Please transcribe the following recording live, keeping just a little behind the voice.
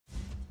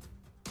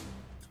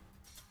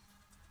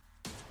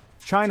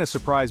China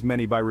surprised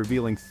many by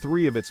revealing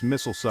 3 of its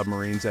missile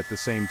submarines at the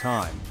same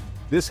time.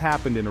 This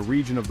happened in a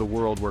region of the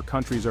world where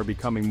countries are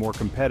becoming more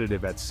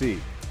competitive at sea.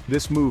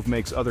 This move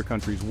makes other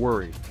countries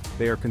worry.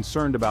 They are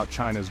concerned about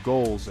China's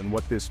goals and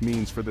what this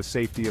means for the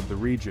safety of the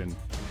region.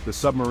 The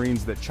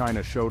submarines that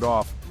China showed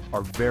off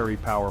are very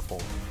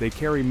powerful. They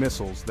carry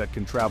missiles that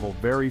can travel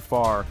very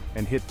far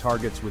and hit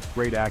targets with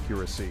great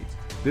accuracy.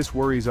 This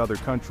worries other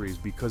countries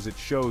because it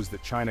shows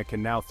that China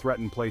can now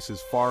threaten places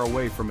far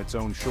away from its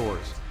own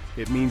shores.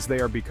 It means they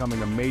are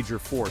becoming a major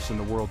force in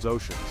the world's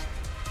oceans.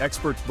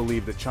 Experts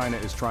believe that China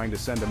is trying to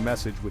send a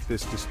message with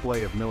this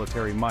display of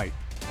military might.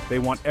 They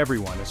want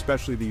everyone,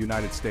 especially the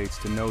United States,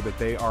 to know that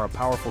they are a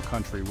powerful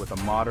country with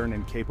a modern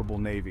and capable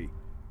navy.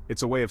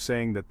 It's a way of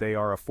saying that they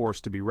are a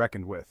force to be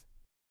reckoned with.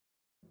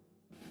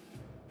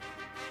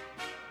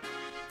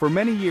 For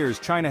many years,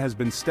 China has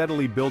been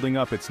steadily building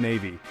up its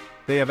navy.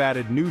 They have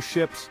added new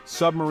ships,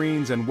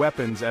 submarines, and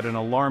weapons at an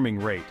alarming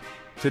rate.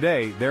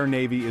 Today, their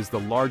navy is the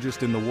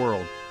largest in the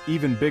world,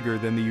 even bigger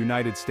than the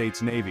United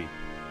States Navy.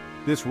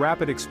 This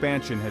rapid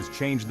expansion has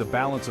changed the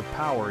balance of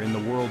power in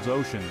the world's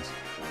oceans.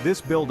 This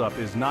buildup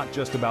is not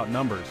just about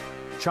numbers.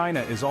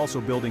 China is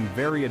also building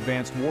very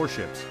advanced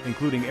warships,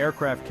 including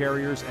aircraft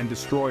carriers and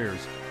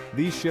destroyers.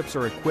 These ships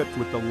are equipped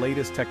with the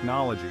latest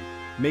technology,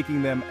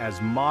 making them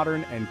as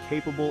modern and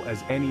capable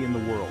as any in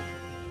the world.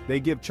 They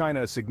give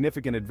China a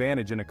significant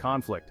advantage in a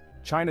conflict.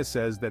 China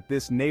says that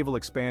this naval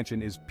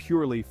expansion is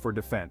purely for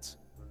defense.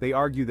 They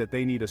argue that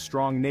they need a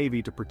strong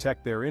navy to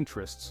protect their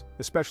interests,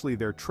 especially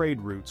their trade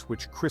routes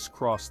which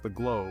crisscross the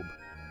globe.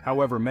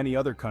 However, many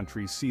other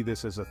countries see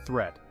this as a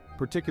threat,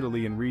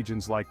 particularly in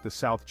regions like the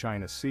South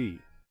China Sea.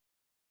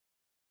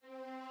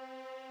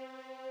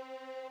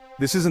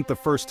 This isn't the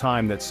first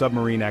time that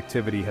submarine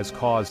activity has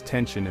caused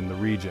tension in the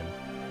region.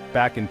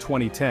 Back in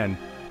 2010,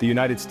 the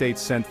United States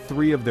sent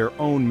 3 of their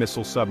own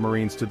missile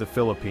submarines to the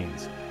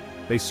Philippines.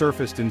 They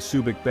surfaced in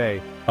Subic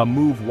Bay, a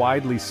move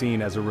widely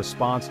seen as a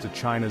response to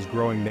China's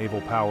growing naval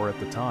power at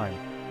the time.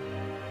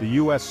 The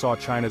US saw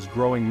China's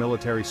growing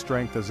military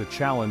strength as a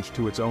challenge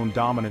to its own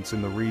dominance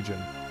in the region.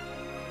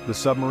 The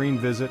submarine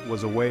visit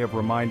was a way of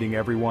reminding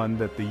everyone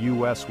that the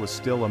US was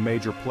still a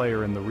major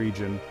player in the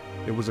region.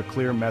 It was a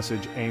clear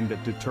message aimed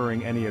at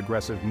deterring any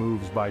aggressive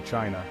moves by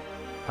China.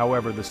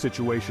 However, the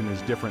situation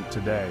is different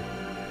today.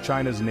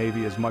 China's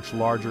navy is much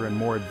larger and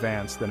more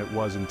advanced than it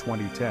was in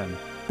 2010.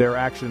 Their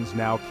actions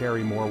now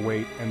carry more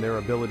weight, and their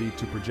ability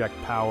to project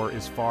power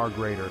is far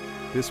greater.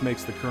 This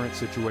makes the current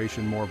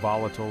situation more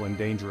volatile and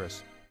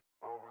dangerous.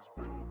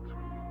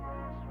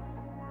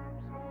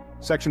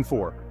 Section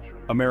 4.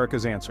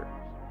 America's answer.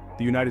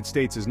 The United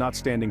States is not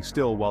standing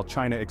still while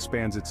China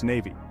expands its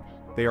navy.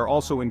 They are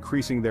also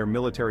increasing their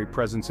military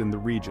presence in the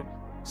region,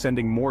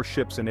 sending more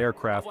ships and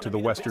aircraft to the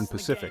Western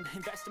Pacific.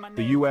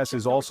 The US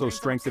is also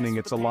strengthening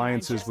its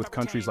alliances with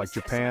countries like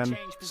Japan,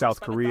 South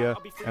Korea,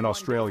 and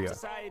Australia.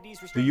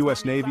 The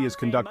US Navy is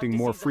conducting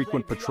more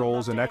frequent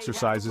patrols and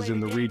exercises in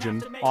the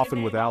region,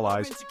 often with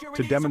allies,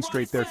 to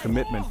demonstrate their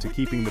commitment to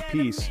keeping the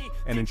peace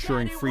and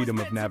ensuring freedom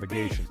of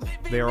navigation.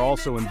 They are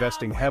also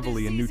investing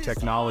heavily in new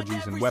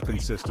technologies and weapon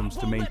systems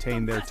to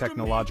maintain their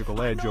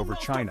technological edge over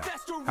China.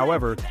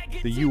 However,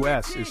 the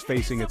US is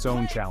facing its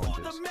own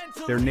challenges.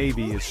 Their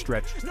navy is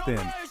stretched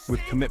thin, with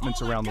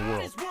commitments around the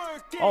world.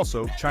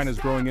 Also, China's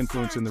growing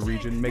influence in the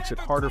region makes it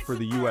harder for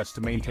the US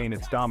to maintain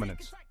its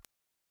dominance.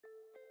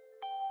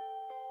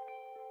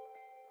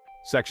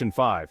 Section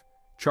 5.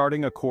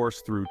 Charting a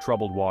course through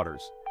troubled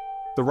waters.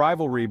 The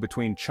rivalry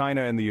between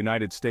China and the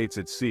United States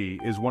at sea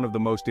is one of the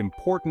most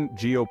important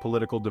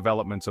geopolitical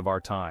developments of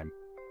our time.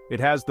 It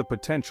has the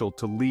potential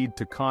to lead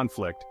to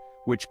conflict,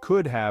 which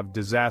could have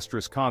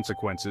disastrous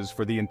consequences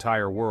for the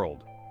entire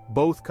world.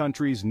 Both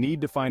countries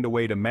need to find a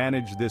way to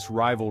manage this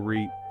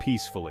rivalry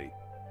peacefully.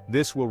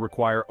 This will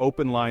require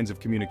open lines of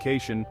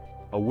communication,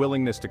 a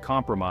willingness to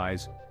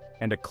compromise,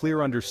 and a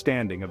clear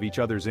understanding of each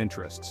other's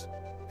interests.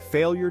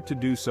 Failure to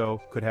do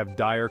so could have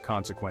dire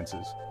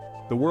consequences.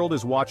 The world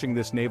is watching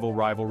this naval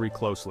rivalry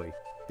closely.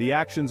 The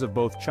actions of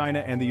both China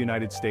and the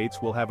United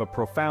States will have a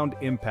profound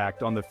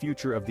impact on the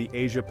future of the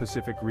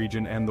Asia-Pacific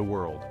region and the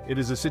world. It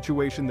is a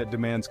situation that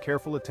demands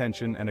careful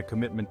attention and a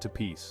commitment to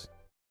peace.